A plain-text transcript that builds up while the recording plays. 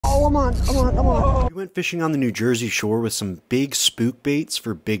Oh, I'm on. We went fishing on the New Jersey shore with some big spook baits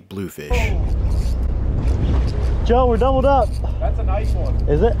for big bluefish. Joe, we're doubled up. That's a nice one.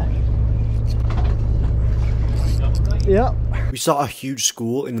 Is it? Yep. We saw a huge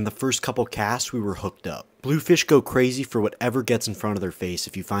school, and in the first couple casts, we were hooked up. Bluefish go crazy for whatever gets in front of their face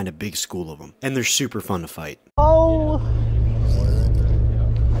if you find a big school of them, and they're super fun to fight. Oh!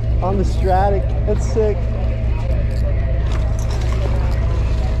 On the Stratic. That's sick.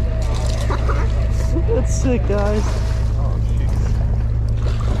 That's sick, guys.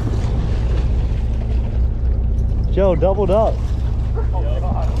 Joe, doubled up.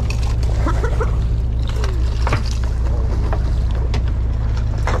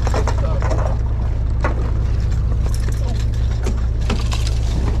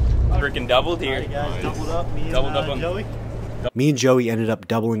 Freaking doubled here. Alright, guys, doubled up. Doubled up on Joey. Me and Joey ended up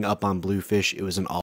doubling up on bluefish. It was an